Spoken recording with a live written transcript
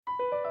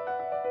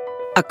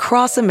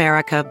Across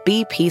America,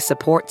 BP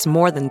supports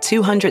more than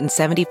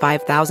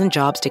 275,000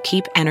 jobs to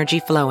keep energy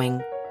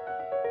flowing.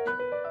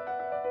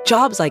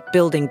 Jobs like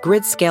building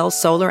grid-scale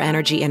solar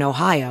energy in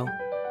Ohio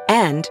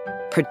and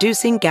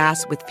producing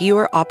gas with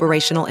fewer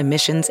operational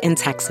emissions in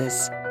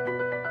Texas.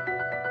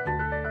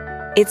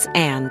 It's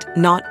and,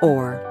 not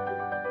or.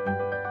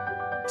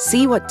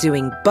 See what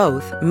doing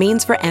both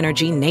means for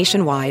energy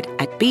nationwide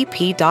at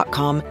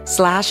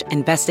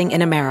bp.com/investing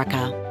in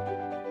America.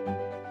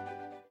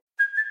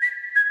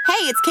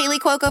 Hey, it's Kaylee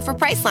Cuoco for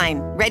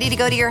Priceline. Ready to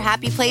go to your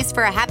happy place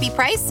for a happy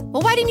price?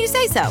 Well, why didn't you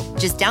say so?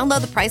 Just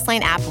download the Priceline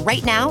app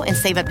right now and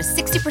save up to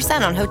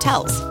 60% on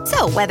hotels.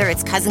 So whether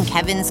it's Cousin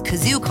Kevin's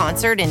Kazoo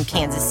Concert in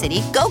Kansas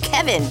City, go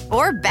Kevin,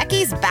 or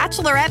Becky's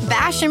Bachelorette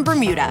Bash in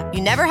Bermuda,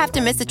 you never have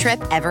to miss a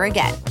trip ever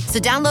again. So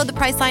download the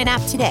Priceline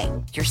app today.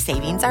 Your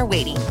savings are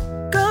waiting.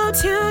 Go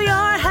to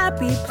your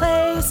happy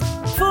place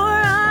for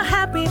a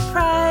happy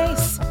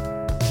price.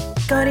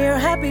 Go to your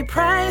happy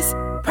price,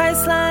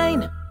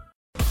 Priceline.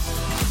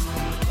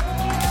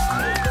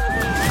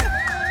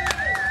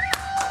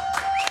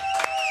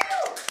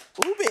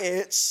 Ooh,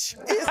 bitch.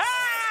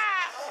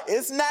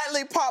 It's not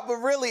Lipa, but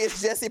really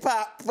it's Jesse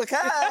Pop because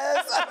Jesse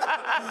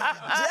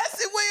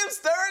Williams'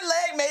 third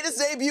leg made his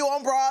debut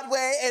on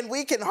Broadway, and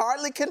we can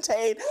hardly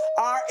contain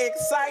our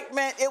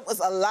excitement. It was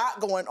a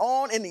lot going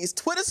on in these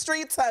Twitter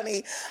streets,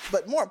 honey.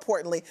 But more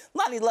importantly,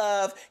 Lonnie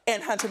Love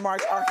and Hunter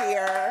Marks are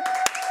here.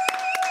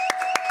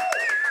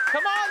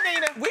 Come on,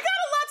 Nina. We got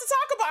a lot to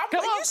talk about. I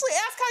usually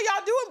ask how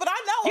y'all doing, but I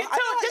know.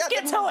 Just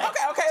get to it.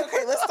 Okay.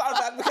 Let's talk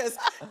about it because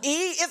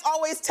E is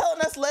always telling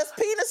us less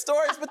penis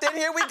stories, but then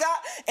here we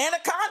got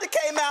Anaconda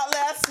came out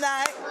last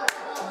night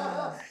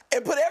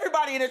and put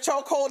everybody in a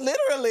chokehold,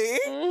 literally.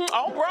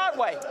 On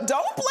Broadway.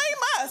 Don't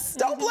blame us.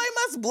 Don't blame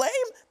us.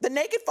 Blame the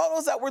naked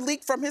photos that were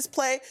leaked from his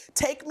play,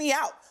 Take Me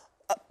Out.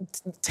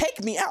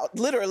 Take Me Out,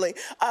 literally.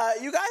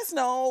 You guys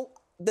know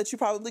that you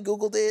probably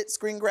Googled it,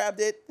 screen grabbed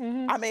it.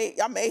 I may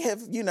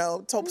have,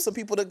 told some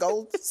people to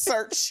go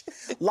search.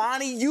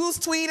 Lonnie, you was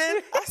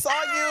tweeting. I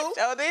saw you.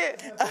 Sure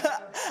did.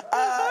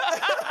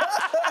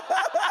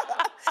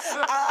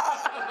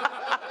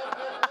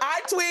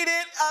 I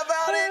tweeted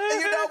about it.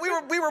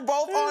 We were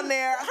both on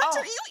there.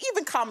 Hunter, you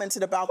even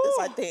commented about this,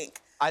 I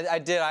think. I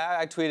did.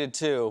 I tweeted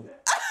too.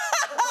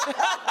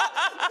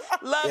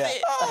 Love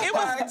it. Oh, it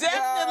was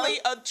definitely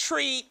a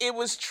treat. It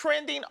was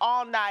trending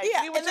all night.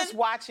 Yeah, we were just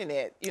watching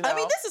it, I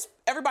mean, this is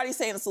everybody's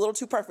saying it's a little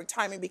too perfect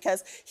timing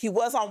because he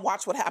was on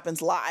Watch What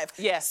Happens Live.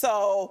 Yes.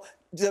 So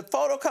the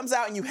photo comes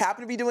out and you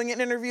happen to be doing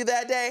an interview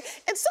that day,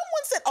 and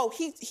someone said, "Oh,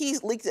 he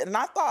leaked it," and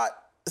I thought,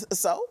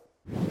 so.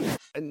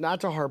 And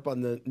not to harp on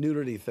the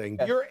nudity thing,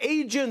 your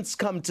agents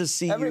come to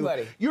see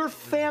Everybody. you, your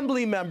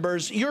family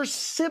members, your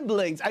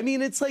siblings. I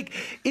mean, it's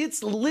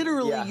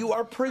literally you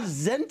are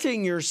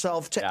presenting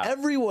yourself to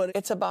everyone.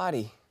 It's a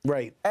body.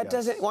 Right. It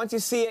doesn't, once you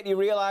see it, you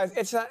realize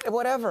it's not,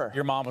 whatever.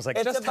 Your mom was like,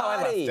 it's just how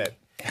I left it.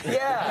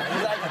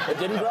 Yeah, like, it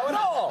didn't grow at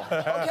all.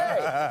 Okay.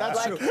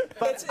 That's true.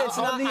 But it's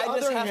not, I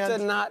just have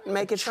to not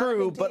make it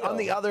true, but on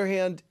the other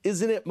hand,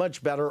 isn't it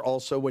much better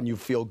also when you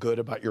feel good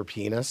about your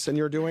penis and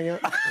you're doing it?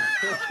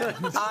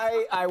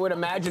 I would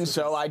imagine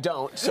so. I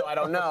don't, so I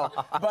don't know.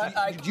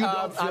 But you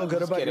don't feel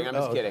good about kidding. I'm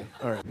just kidding.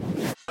 All right.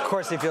 Of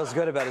course he feels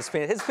good about his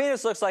penis. His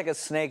penis looks like a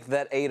snake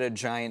that ate a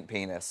giant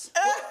penis.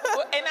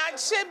 Well, and I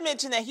should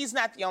mention that he's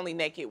not the only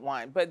naked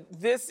one, but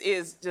this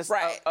is just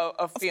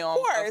a film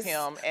of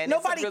him. And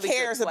nobody it's a really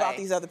cares good play. about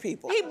these other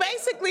people. He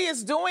basically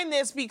is doing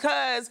this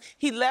because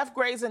he left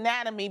Grey's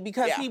Anatomy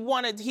because he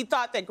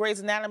thought that Grey's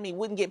Anatomy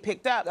wouldn't get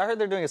picked up. I heard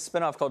they're doing a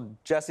spinoff called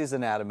Jesse's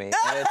Anatomy,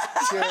 and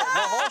it's the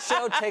whole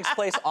show takes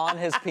place on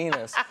his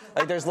penis.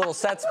 Like there's little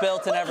sets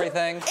built and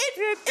everything.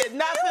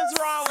 Nothing's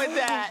wrong with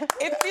that.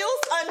 It feels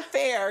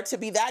unfair to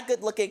be that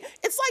good looking.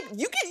 It's like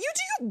do you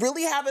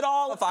really have it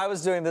all? If I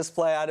was doing this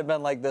play, I'd have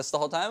been like this the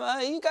whole time.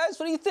 You guys,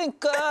 what do you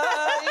think?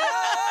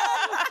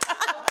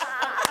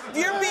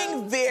 You're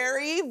being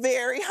very,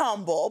 very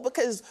humble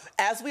because,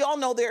 as we all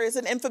know, there is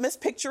an infamous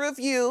picture of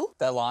you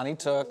that Lonnie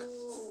took.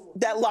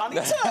 No. So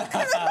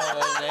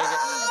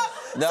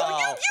you're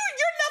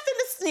nothing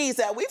to sneeze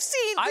at. We've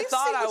seen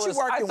what you're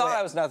working with.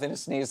 I was nothing to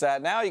sneeze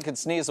at. Now you can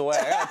sneeze away.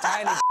 I got a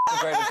tiny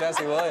compared to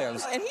Jesse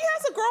Williams. And he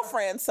has a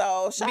girlfriend,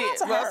 so shout out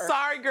to her. Well,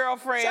 sorry,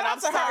 girlfriend. Shout out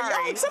I'm to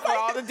her. sorry for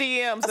all the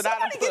DMs that I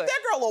done Somebody get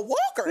that girl a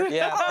walker.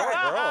 Yeah, poor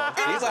girl.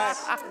 Anyway,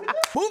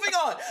 moving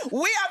on.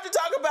 We have to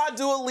talk about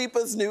Dua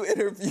Lipa's new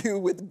interview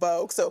with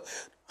Vogue. So,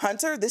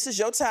 Hunter, this is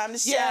your time to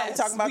shine. Yes, We're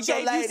talking about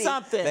your lady.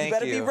 Something. You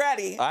better be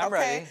ready. I'm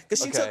ready.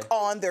 Because she took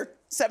on their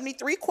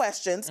 73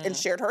 questions and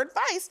shared her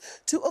advice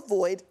to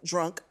avoid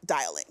drunk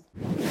dialing.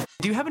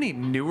 Do you have any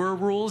newer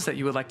rules that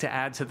you would like to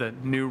add to the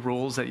new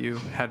rules that you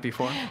had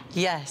before?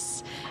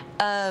 Yes.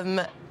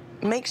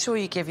 Make sure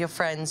you give your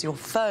friends your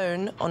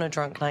phone on a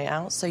drunk night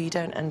out so you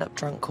don't end up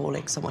drunk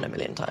calling someone a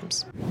million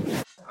times.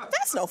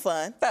 That's no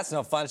fun. That's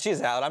no fun.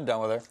 She's out. I'm done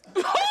with her.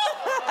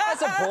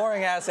 That's a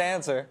boring-ass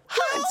answer.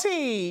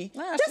 Hunty, that's been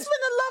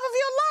the love of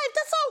your life.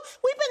 That's all.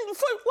 We've been,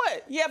 for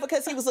what? Yeah,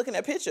 because he was looking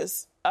at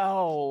pictures.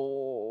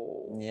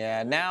 Oh.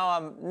 Yeah,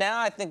 now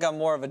I think I'm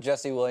more of a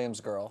Jesse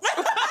Williams girl.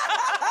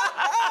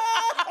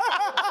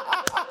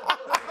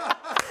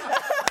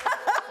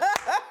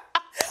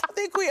 I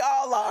think we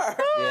all are.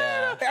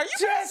 Yeah. Are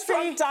you guys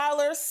drunk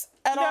dialers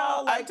at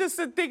all? I'm just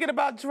thinking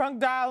about drunk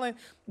dialing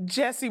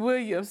Jesse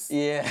Williams.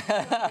 Yeah.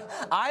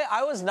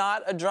 I was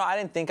not a drunk. I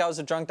didn't think I was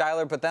a drunk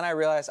dialer, but then I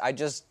realized I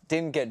just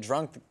didn't get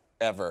drunk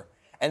ever.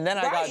 And then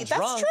I got drunk.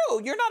 That's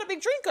true. You're not a big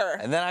drinker.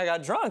 And then I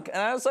got drunk,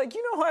 and I was like,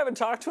 you know who I haven't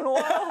talked to in a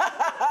while?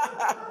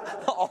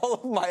 All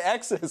of my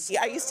exes.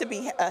 Yeah, I used to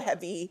be a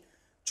heavy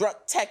drunk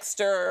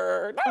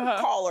texter, not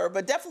a caller,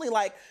 but definitely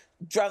like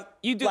drunk.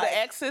 You do the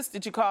exes?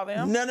 Did you call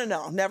them?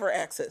 No, never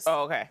exes.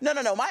 Oh, okay. No.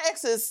 My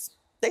exes,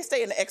 they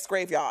stay in the ex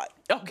graveyard.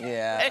 Okay.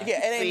 Yeah.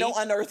 Yeah, it ain't no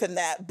unearthing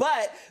that.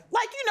 But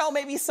like,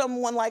 maybe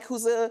someone like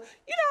who's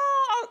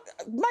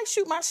might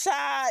shoot my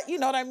shot. You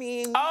know what I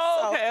mean?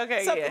 Oh,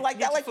 okay, something like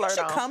that. Like you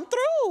should come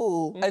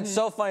through. It's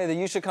so funny that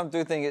you should come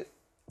through thing.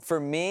 For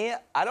me,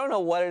 I don't know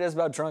what it is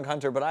about Drunk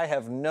Hunter, but I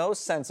have no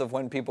sense of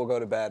when people go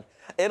to bed.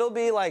 It'll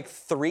be like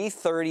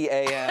 3:30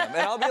 a.m. and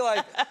I'll be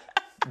like,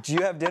 do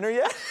you have dinner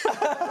yet?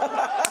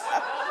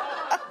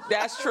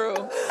 That's true.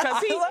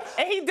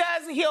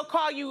 Because he'll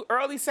call you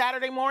early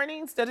Saturday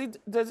mornings.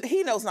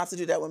 He knows not to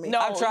do that with me. No,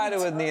 I've tried it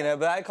with Nina,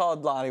 but I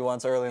called Lonnie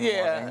once early in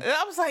the morning. And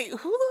I was like,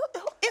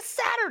 it's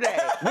Saturday.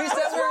 We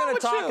said we were going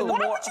to talk in the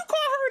morning. Why would you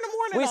call her in the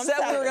morning? We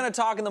said we were going to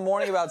talk in the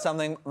morning about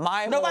something.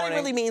 Nobody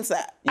really means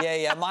that.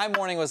 Yeah. My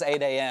morning was 8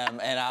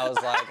 a.m. and I was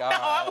like, all right.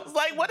 I was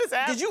like, what is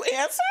that? Did you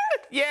answer?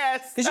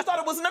 Yes. Because you thought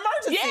it was an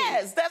emergency.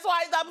 Yes. That's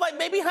why I'm like,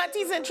 maybe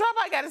Hunty's in trouble.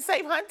 I got to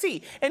save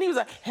Hunty. And he was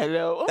like,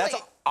 hello. That's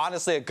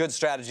honestly a good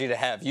strategy to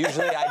have.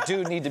 Usually I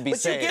do need to be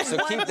saved, so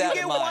keep that in mind.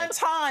 You get one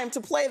time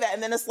to play that,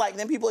 and then it's like,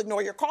 then people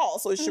ignore your call,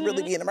 so it should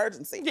really be an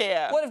emergency.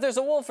 Yeah. What if there's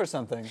a wolf or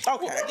something?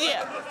 Okay.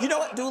 Yeah. You know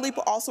what? Dua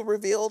Lipa also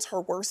revealed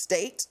her worst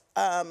date.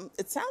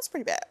 It sounds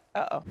pretty bad.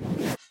 Uh-oh.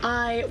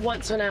 I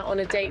once went out on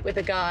a date with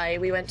a guy.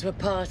 We went to a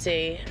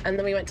party, and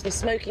then we went to the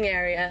smoking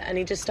area, and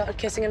he just started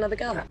kissing another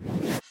girl.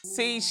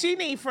 See, she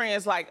need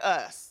friends like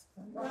us.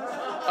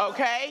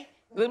 Okay?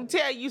 Let me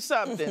tell you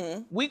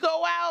something. We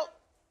go out,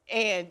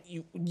 and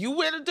you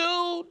with a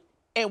dude,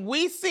 and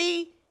we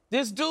see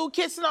this dude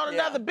kissing on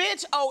another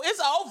bitch,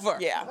 it's over.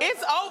 Yeah.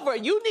 It's over.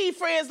 You need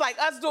friends like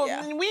us doing.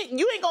 Yeah.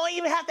 You ain't gonna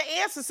even have to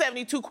answer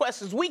 72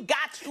 questions. We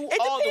got you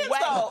all It depends, the way.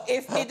 though.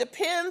 It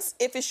depends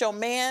if it's your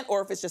man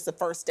or if it's just the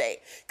first date.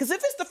 Because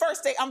if it's the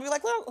first date, I'm gonna be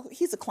like, well,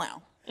 he's a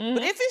clown.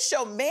 But if it's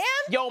your man,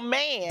 bail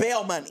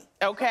money.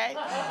 Okay?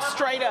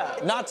 Straight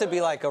up. Not to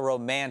be like a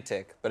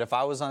romantic, but if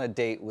I was on a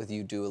date with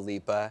you, Dua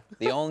Lipa,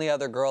 the only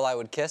other girl I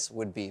would kiss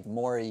would be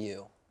more of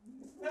you.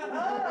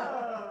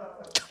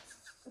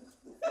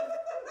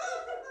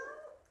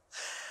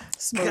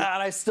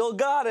 God, I still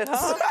got it,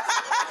 huh?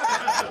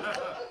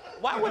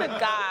 Why would a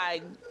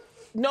guy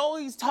know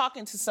he's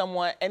talking to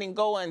someone and then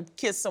go and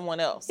kiss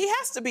someone else? He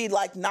has to be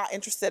like not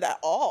interested at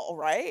all,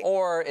 right?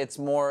 Or it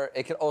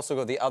could also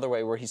go the other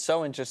way where he's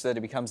so interested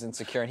he becomes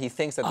insecure and he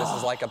thinks that this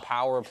is like a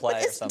power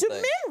play or something. Do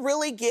men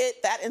really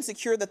get that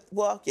insecure that,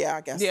 well, yeah,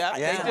 I guess. Yeah,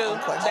 they do.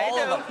 They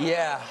do.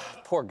 Yeah,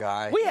 poor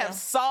guy. We have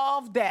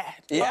solved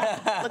that. Yeah.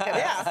 Look at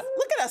us.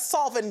 Look at us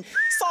solving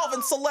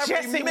celebrity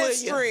Jesse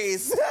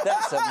mysteries.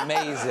 That's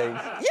amazing.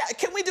 Yeah,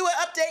 can we do an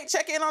update,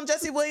 check in on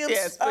Jesse Williams?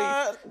 Yes,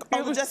 please.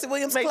 On the Jesse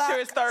Williams Make clock? sure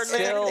it's third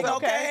leg. Everything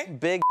okay?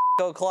 Big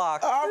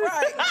o'clock. All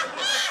right.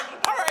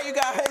 All right, you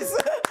guys.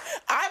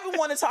 I've been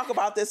wanting to talk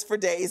about this for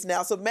days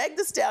now. So Meg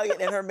Thee Stallion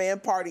and her man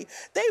Party,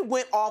 they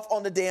went off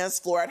on the dance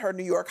floor at her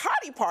New York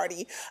hottie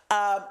party.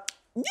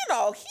 He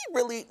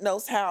really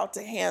knows how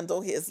to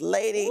handle his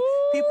lady.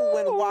 Ooh. People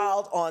went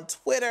wild on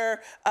Twitter,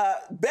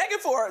 begging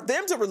for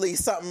them to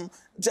release something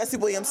Jesse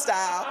Williams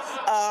style.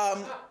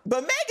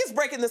 But Meg is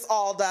breaking this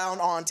all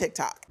down on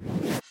TikTok.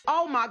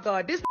 Oh my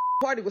God, this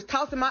Party was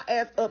tossing my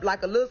ass up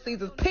like a Little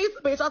Caesars pizza,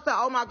 bitch. I said,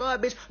 oh my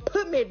God, bitch,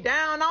 put me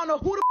down. I don't know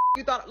who the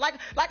you thought. Like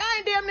I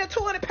ain't damn near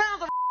 200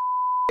 pounds of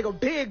a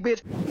big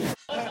bitch.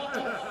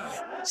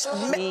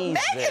 Meg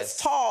is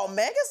tall.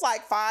 Meg is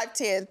like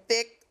 5'10",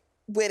 thick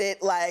with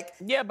it, like.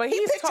 Yeah, but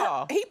he's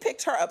tall. He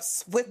picked her up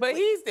swiftly.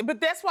 But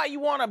that's why you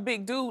want a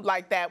big dude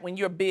like that when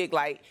you're big,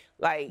 like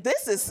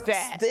this is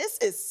that. This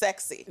is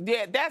sexy.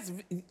 Yeah, that's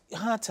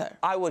Hunter.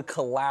 I would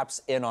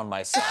collapse in on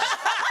myself.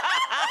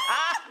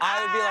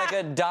 I would be like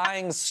a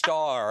dying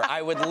star.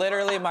 I would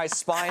literally, my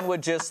spine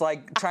would just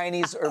like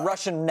Chinese or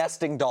Russian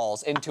nesting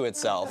dolls into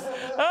itself.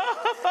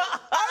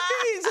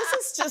 I mean, this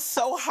is just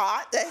so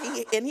hot that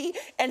he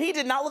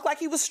did not look like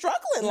he was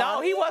struggling.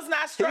 No, he was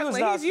not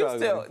struggling. He's used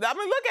to it. I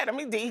mean, look at him.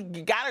 He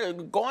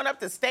got going up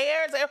the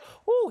stairs.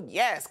 Ooh,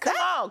 yes. Come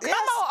on,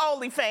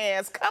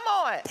 OnlyFans. Come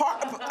on.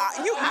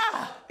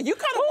 You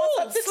kind of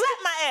want something. Slap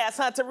my ass,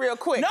 Hunter, real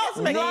quick.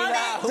 No, Nina,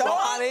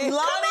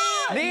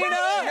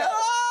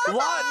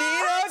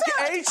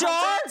 HR,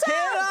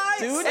 can I?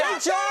 Dude,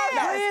 HR,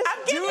 please.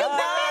 I'm giving you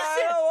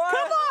permission.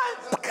 Come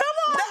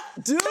on.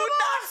 Do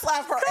not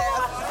slap her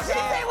ass.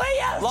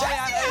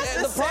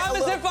 The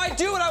problem is if I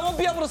do it, I won't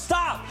be able to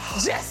stop.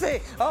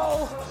 Jesse!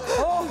 Oh,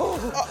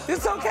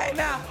 it's okay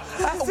now.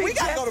 We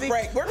gotta go to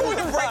break. We're going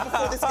to break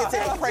before this gets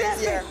any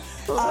crazier.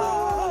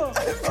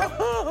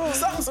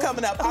 Something's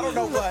coming up. I don't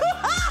know what.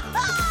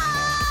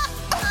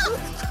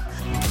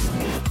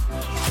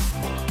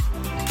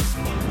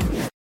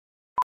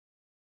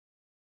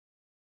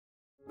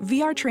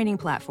 VR training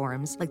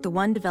platforms, like the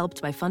one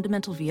developed by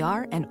Fundamental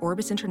VR and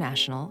Orbis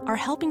International, are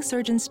helping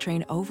surgeons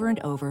train over and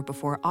over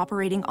before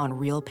operating on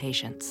real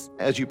patients.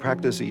 As you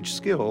practice each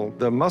skill,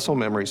 the muscle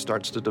memory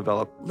starts to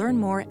develop. Learn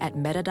more at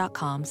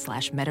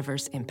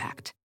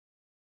meta.com/metaverseimpact.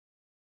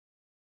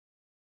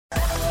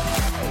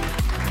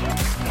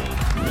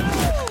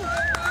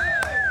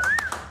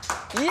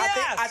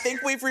 Yes! I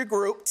think we've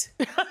regrouped.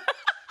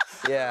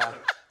 Yeah.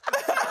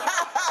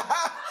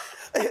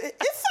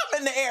 It's something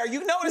in the air.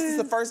 You know this is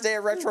the first day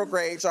of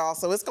retrograde, y'all,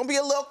 so it's going to be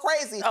a little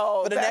crazy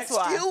for the next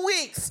few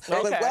weeks.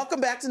 Okay. But welcome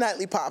back to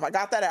Nightly Pop. I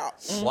got that out.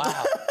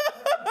 Wow.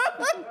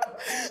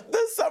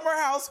 The Summer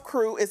House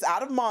crew is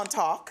out of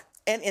Montauk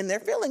and in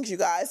their feelings, you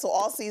guys. So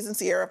all season,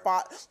 Sierra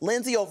fought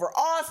Lindsay over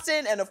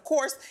Austin, and of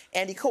course,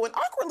 Andy Cohen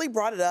awkwardly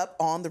brought it up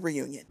on the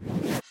reunion.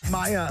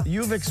 Maya,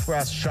 you've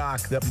expressed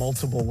shock that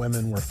multiple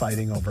women were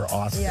fighting over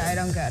Austin. Yeah, I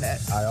don't get it.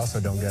 I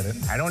also don't get it.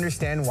 I don't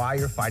understand why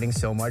you're fighting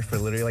so much for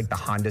literally like the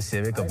Honda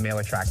Civic of male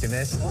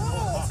attractiveness.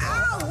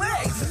 Ow,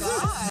 legs!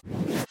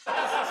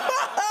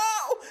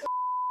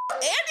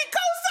 Andy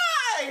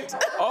co-signed!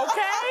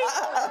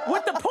 Okay,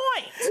 with the point.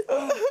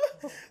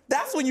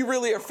 That's when you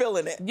really are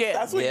feeling it. Yeah.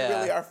 That's when you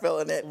really are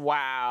feeling it.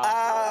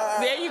 Wow.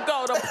 There you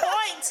go, the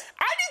point.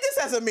 I need this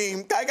as a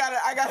meme. I got it.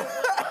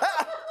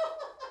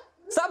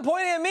 Stop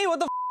pointing at me. What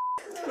the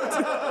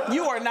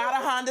You are not a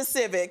Honda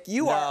Civic.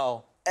 You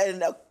are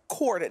an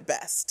Accord at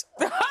best.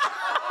 You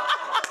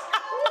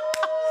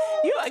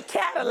a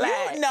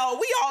Cadillac. You a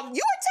Tesla,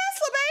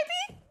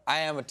 baby. I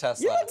am a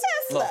Tesla. You a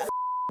Tesla. Little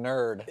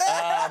nerd.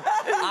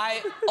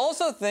 I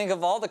also think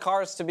of all the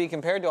cars to be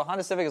compared to a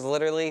Honda Civic is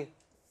literally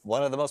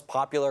one of the most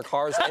popular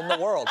cars in the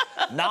world.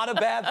 Not a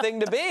bad thing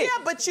to be. Yeah,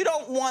 but you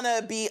don't want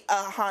to be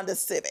a Honda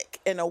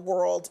Civic in a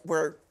world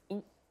where,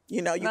 you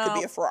could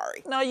be a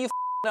Ferrari. No, you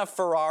enough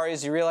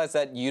Ferraris, you realize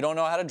that you don't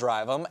know how to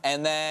drive them,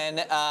 and then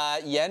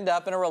you end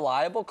up in a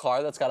reliable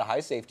car that's got a high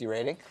safety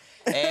rating.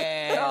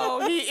 And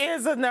Oh, he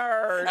is a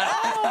nerd.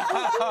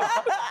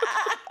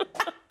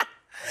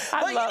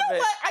 But you know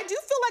what? I do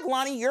feel like,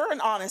 Lonnie, you're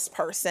an honest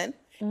person.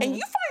 And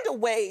you find a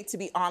way to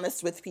be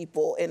honest with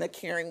people in a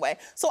caring way.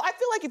 So I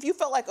feel like if you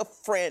felt like a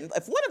friend,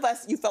 if one of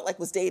us you felt like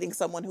was dating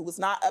someone who was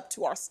not up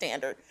to our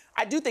standard,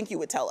 I do think you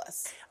would tell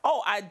us.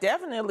 Oh, I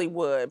definitely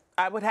would.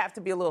 I would have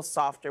to be a little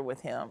softer with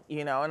him,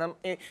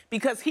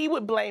 because he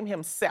would blame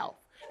himself.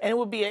 And it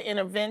would be an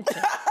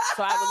intervention.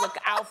 So I would look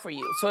out for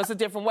you. So it's a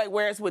different way.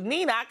 Whereas with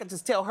Nina, I could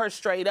just tell her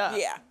straight up.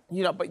 Yeah.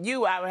 But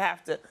you, I would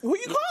have to. Who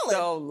you calling?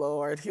 Oh,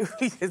 Lord.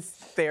 His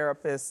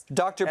therapist.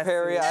 Dr.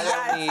 Perry, I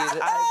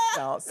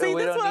don't. See,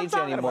 we don't need you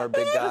anymore,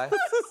 big guy.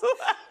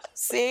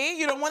 See,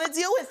 you don't want to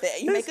deal with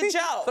it. You make a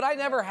joke. But I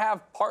never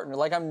have partner.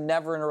 Like, I'm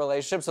never in a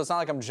relationship, so it's not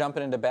like I'm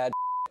jumping into bad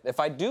If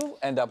I do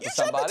end up with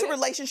somebody. You jump into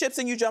relationships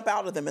and you jump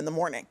out of them in the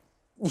morning.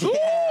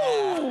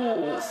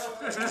 Yeah.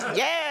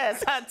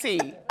 Yes,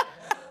 hunty.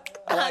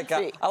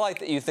 I like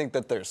that you think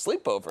that they're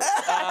sleepovers.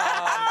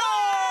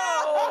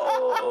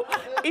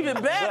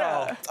 Even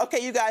better.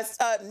 Okay, you guys,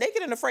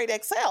 Naked and Afraid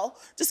XL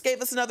just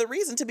gave us another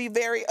reason to be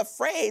very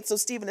afraid. So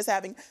Steven is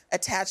having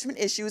attachment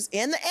issues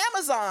in the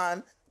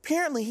Amazon.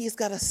 Apparently, he's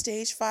got a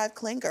stage 5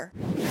 clinger.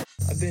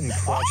 I've been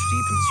crotch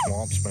deep in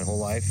swamps my whole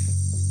life.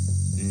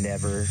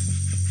 Never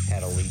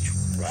had a leech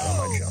right on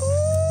my jaw.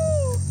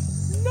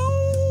 No.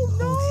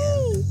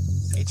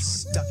 It's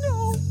stuck.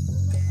 No.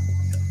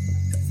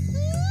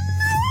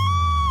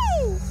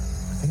 I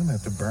think I'm gonna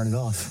have to burn it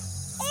off.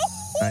 All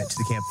right, to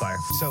the campfire.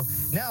 So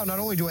now, not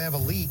only do I have a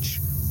leech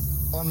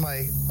on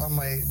my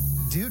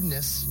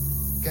dudeness,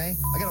 okay,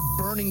 I got a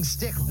burning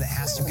stick that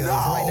has to go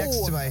right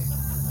next to my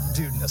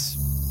dudeness.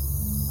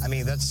 I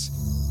mean, that's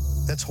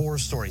horror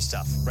story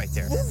stuff right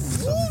there.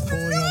 So I'm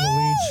pulling on the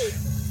leech.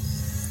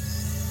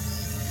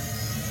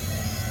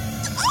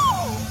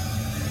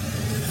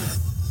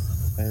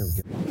 There we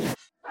go.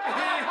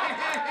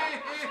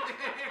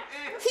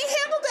 He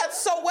handled that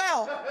so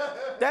well.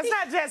 That's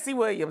not Jesse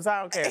Williams. I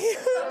don't care. He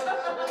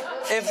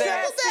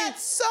handled that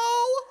so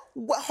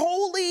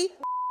holy.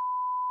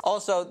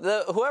 Also,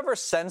 whoever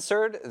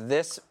censored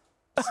this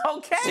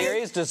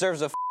series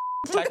deserves a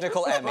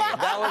technical Emmy.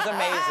 That was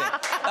amazing.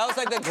 That was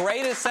like the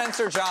greatest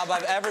censor job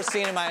I've ever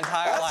seen in my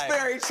entire life.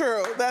 That's very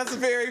true. That's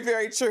very,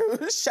 very true.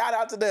 Shout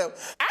out to them.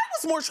 I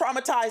was more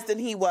traumatized than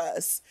he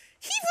was.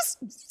 He was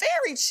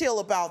very chill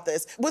about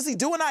this. Was he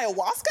doing ayahuasca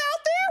out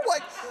there?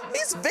 Like,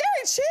 he's very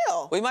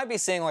chill. We might be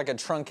seeing like a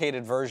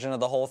truncated version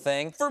of the whole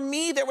thing. For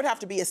me, there would have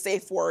to be a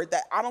safe word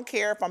that I don't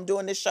care if I'm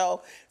doing this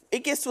show.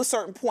 It gets to a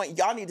certain point,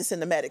 y'all need to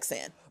send the medics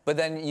in. But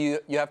then you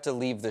have to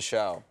leave the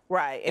show.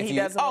 Right, and he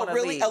doesn't want to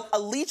leave. leave. A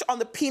leach on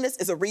the penis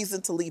is a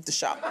reason to leave the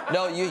show.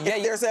 No,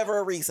 if there's ever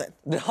a reason.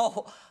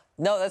 No,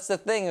 that's the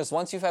thing is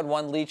once you've had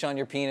one leech on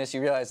your penis,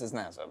 you realize it's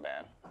not so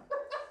bad.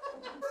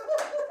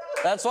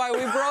 That's why we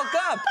broke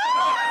up.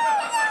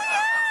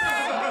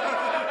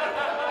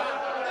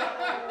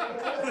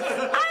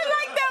 I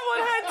like that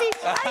one, Hunty.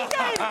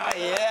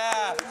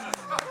 Yeah.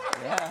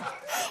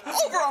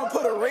 Over on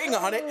Put a Ring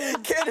on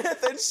It,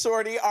 Kenneth and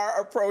Shorty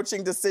are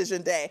approaching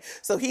decision day.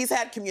 So he's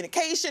had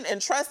communication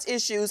and trust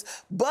issues,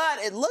 but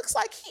it looks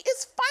like he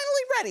is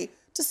finally ready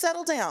to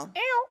settle down.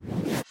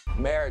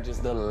 Marriage is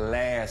the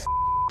last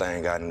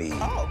thing I need.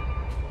 Oh.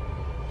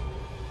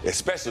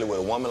 Especially with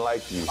a woman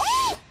like you.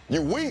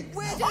 You weak.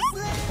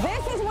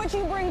 This is what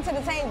you bring to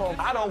the table.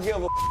 I don't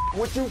give a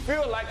what you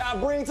feel like I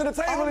bring to the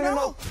table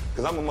anymore.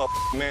 Because I'm a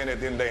man at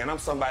the end of the day, and I'm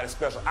somebody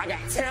special. I got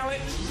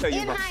talent.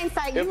 In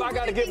hindsight, if you I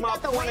got to really get my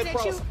think that the way point that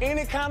across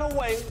any kind of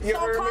way, you So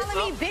heard me?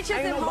 calling me bitches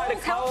ain't and nobody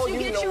hoes helps call you you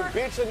get no your-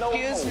 bitch or no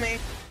Excuse hoe. me.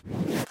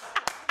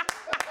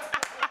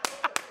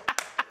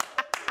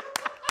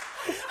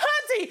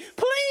 Hunty,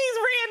 please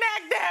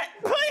reenact that.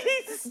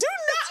 Please. Do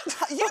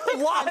not. You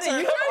Why? You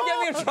trying to get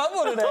me in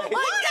trouble today.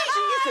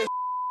 Jesus.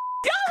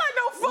 Y'all are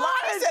no fun.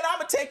 Lonnie said, I'm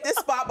going to take this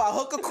spot by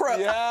hook or crook.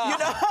 Yeah. You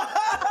know?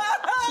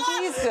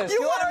 Jesus.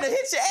 You want him to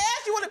hit your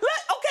ass? You want to...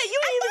 Okay, you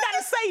ain't even got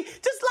to say,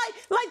 just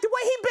like the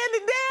way he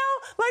bending down,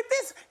 like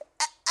this.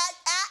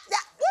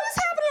 What is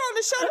happening on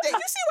the show today?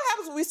 You see what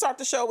happens when we start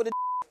the show with a...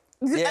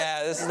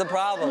 Yeah, this is the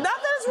problem.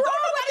 Nothing's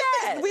wrong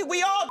with that.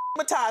 We all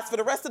traumatized for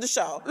the rest of the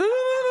show.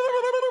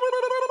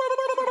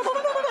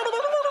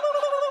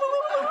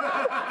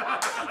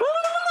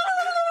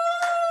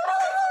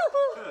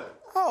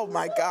 Oh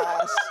my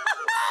gosh.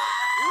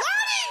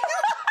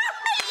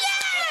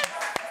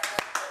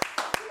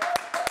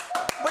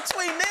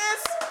 Between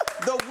this,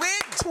 the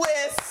wig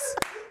twist,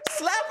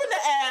 slapping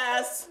the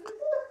ass,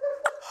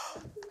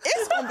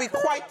 it's gonna be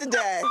quite the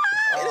day.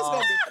 It is gonna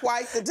be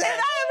quite the day.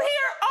 And I'm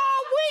here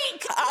all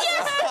week.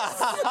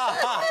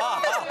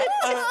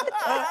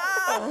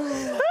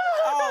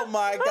 Oh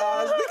my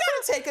gosh. We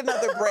gotta take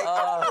another break.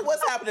 I don't know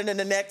what's happening in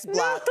the next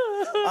block.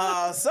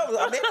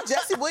 Maybe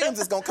Jesse Williams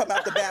is gonna come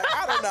out the back.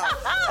 I don't know.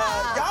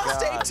 Y'all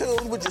stay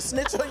tuned. Would you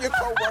snitch on your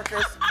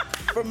coworkers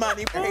for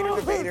money? Hater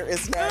Debater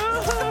is next.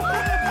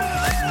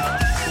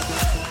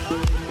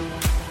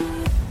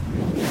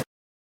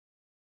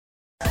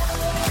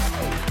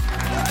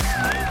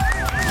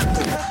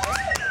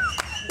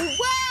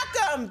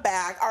 Welcome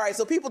back. All right,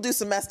 so people do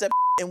some messed up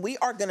and we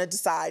are gonna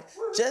decide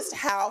just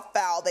how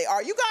foul they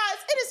are. You guys,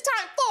 it is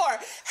time for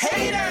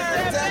Hater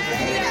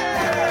Debater.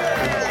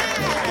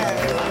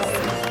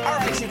 All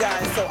right, you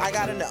guys, so I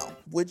gotta know,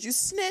 would you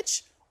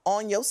snitch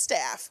on your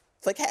staff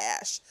for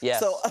cash? Yes.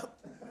 So,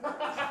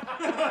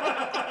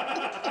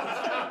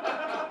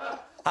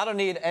 I don't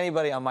need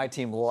anybody on my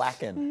team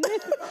lacking.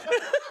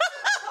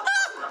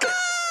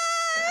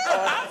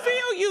 I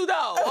feel you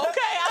though.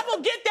 Okay, I'm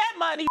gonna get that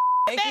money.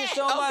 Thank you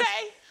so much.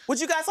 Okay. would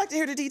you guys like to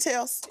hear the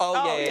details?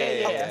 Oh,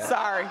 yeah.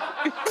 Sorry.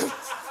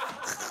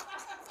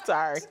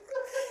 Sorry.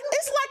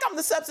 It's like I'm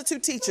the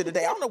substitute teacher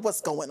today. I don't know what's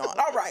going on.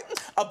 All right.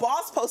 A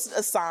boss posted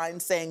a sign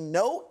saying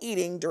no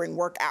eating during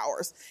work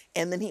hours,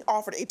 and then he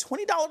offered a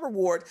 $20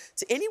 reward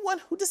to anyone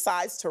who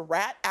decides to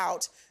rat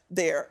out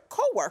their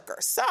coworker.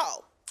 So,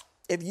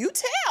 if you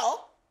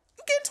tell,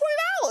 you get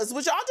 $20.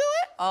 Would y'all do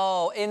it?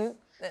 Oh, in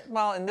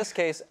this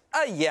case,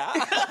 yeah. I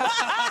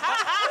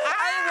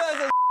didn't realize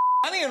there was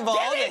money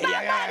involved. Give me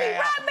my money.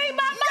 Rob me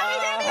my money.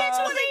 Give me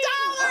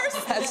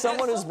 $20. As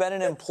someone who's been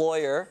an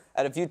employer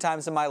at a few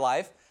times in my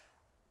life,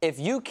 if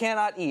you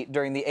cannot eat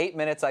during the 8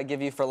 minutes I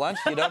give you for lunch,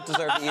 you don't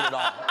deserve to eat at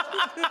all.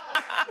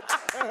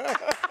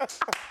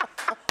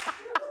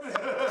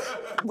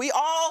 We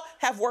all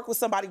have worked with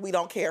somebody we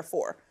don't care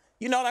for.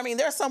 You know what I mean?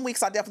 There are some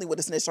weeks I definitely would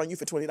have snitched on you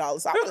for $20.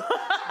 I would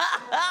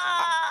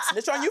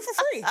snitch on you for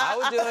free. I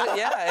would do it,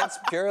 yeah. It's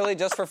purely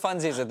just for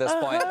funsies at this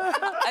point.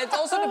 It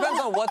also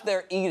depends on what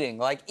they're eating.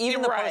 Like,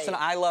 even the person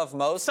I love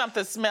most.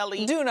 Something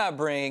smelly. Do not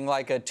bring,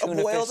 like, a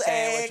tuna boiled fish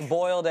sandwich, egg,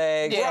 boiled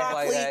egg, stuff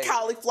broccoli, like that.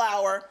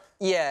 cauliflower.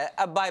 Yeah,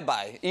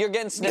 bye-bye. You're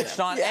getting snitched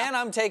on, and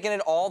I'm taking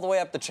it all the way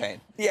up the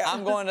chain. Yeah.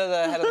 I'm going to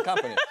the head of the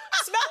company.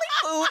 Smelly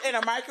food in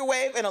a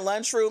microwave in a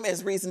lunchroom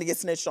is reason to get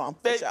snitched on.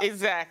 For sure.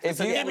 Exactly. If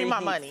So you give me my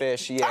reheat money.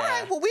 fish, yeah. All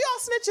right, well, we all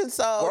snitching,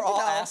 so We're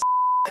all ass.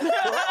 We're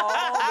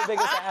all the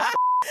biggest ass.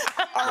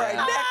 All right,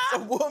 next, a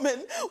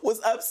woman was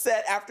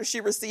upset after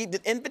she received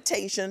an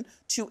invitation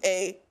to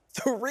a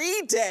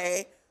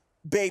 3-day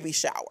baby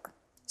shower.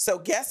 So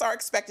guests are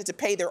expected to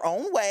pay their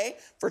own way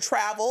for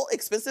travel,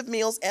 expensive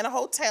meals, and a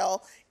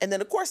hotel, and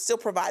then, of course, still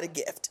provide a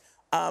gift.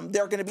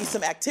 There are going to be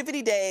some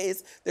activity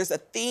days. There's a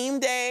theme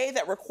day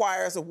that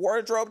requires a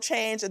wardrobe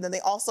change, and then they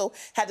also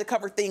had to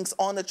cover things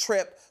on the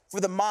trip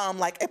for the mom,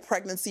 like a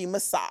pregnancy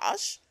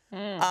massage.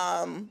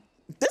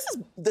 This is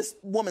this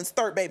woman's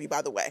third baby,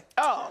 by the way.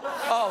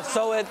 Oh,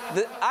 so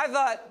I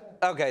thought,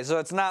 okay, so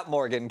it's not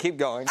Morgan. Keep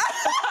going.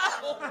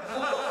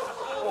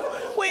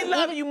 We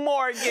love you,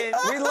 Morgan.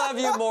 We love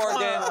you,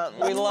 Morgan.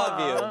 We love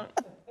you.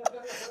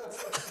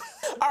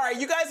 All right,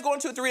 you guys going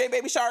to a 3-day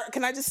baby shower.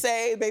 Can I just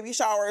say baby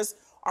showers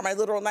are my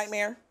literal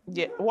nightmare?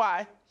 Yeah,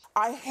 why?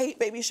 I hate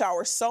baby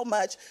showers so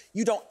much.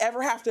 You don't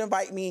ever have to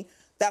invite me.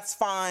 That's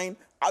fine.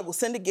 I will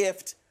send a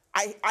gift.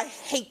 I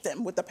hate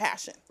them with a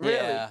passion. Really?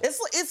 Yeah.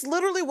 It's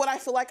literally what I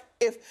feel like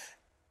if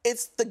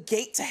it's the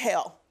gate to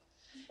hell.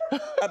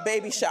 A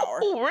baby shower.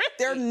 Really?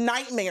 They're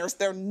nightmares.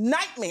 They're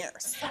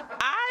nightmares.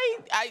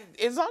 I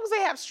as long as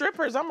they have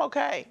strippers, I'm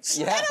okay.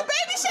 Yeah. And a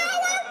baby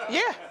shower?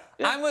 Yeah.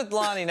 I'm with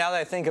Lonnie now that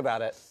I think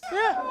about it.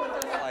 Yeah.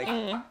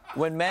 Like,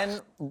 when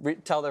men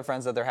tell their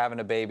friends that they're having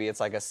a baby,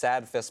 it's like a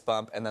sad fist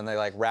bump, and then they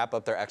like wrap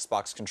up their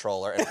Xbox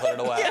controller and put it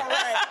away. Yeah,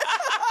 right.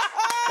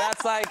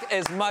 That's like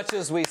as much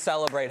as we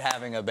celebrate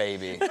having a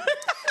baby. All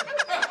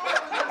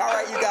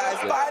right, you guys.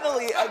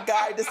 Finally, a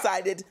guy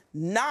decided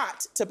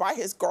not to buy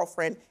his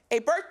girlfriend a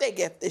birthday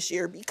gift this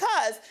year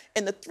because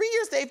in the 3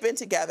 years they've been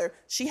together,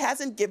 she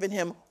hasn't given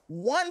him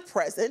one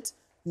present,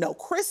 no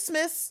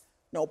Christmas,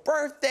 no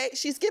birthday.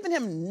 She's given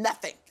him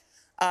nothing.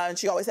 And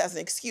she always has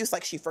an excuse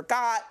like she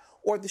forgot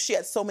or that she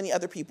had so many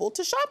other people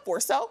to shop for.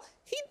 So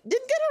he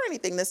didn't get her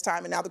anything this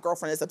time, and now the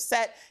girlfriend is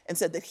upset and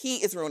said that he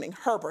is ruining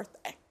her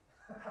birthday.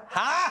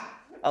 Ha!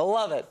 I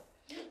love it.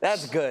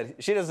 That's good.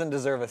 She doesn't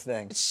deserve a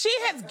thing. She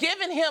has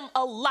given him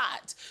a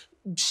lot.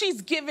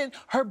 She's given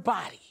her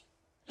body.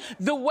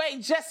 The way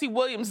Jesse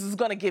Williams is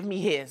gonna give me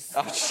his.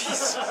 Oh,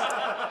 jeez.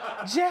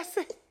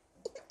 Jesse.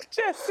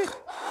 Yes.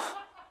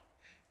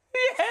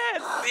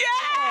 Yes.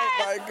 Oh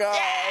my gosh.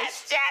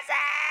 Yes,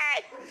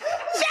 Jesse.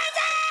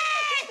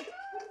 Jesse.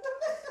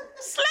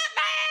 Slap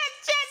my ass,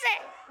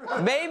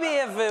 Jesse. Maybe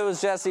if it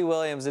was Jesse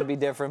Williams, it'd be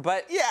different.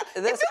 But yeah,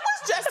 if it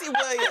was Jesse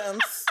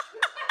Williams.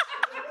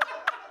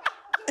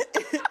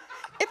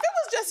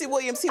 Jesse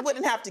Williams, he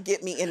wouldn't have to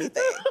get me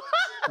anything.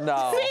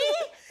 No. See?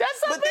 That's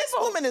some But this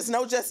woman is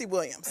no Jesse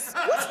Williams.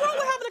 What's wrong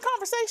with having a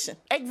conversation?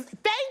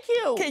 Thank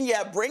you. Can you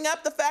bring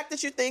up the fact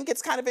that you think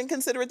it's kind of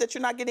inconsiderate that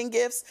you're not getting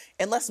gifts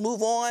and let's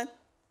move on?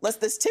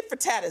 This tit for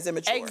tat is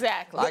immature.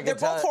 Exactly. They're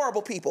both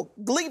horrible people.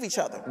 Leave each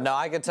other. No,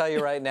 I can tell you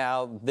right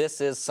now, this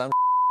is some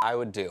I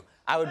would do.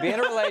 I would be in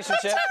a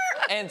relationship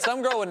and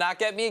some girl would not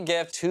get me a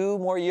gift. 2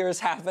 more years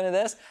happen to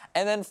this.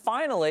 And then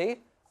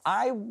finally,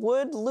 I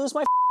would lose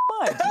my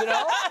mind, you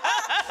know?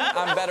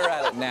 I'm better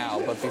at it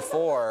now, but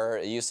before,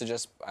 it used to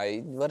just,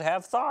 I would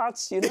have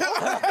thoughts, you know?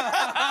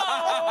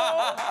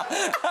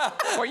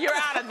 Well, you're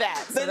out of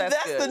that. So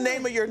that's the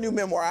name of your new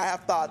memoir, I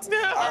Have Thoughts. All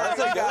right,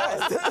 so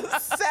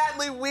guys,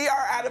 sadly, we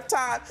are out of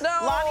time. No.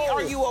 Lonnie,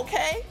 are you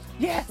okay?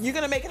 Yes. You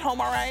gonna make it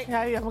home all right?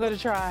 Yeah, I'm gonna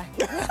try.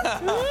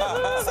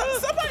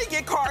 Somebody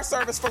get car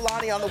service for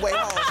Lonnie on the way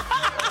home.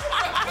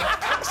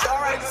 All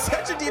right,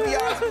 set your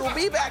DVRs. We'll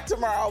be back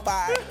tomorrow.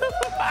 Bye.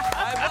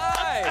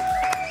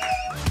 Bye-bye.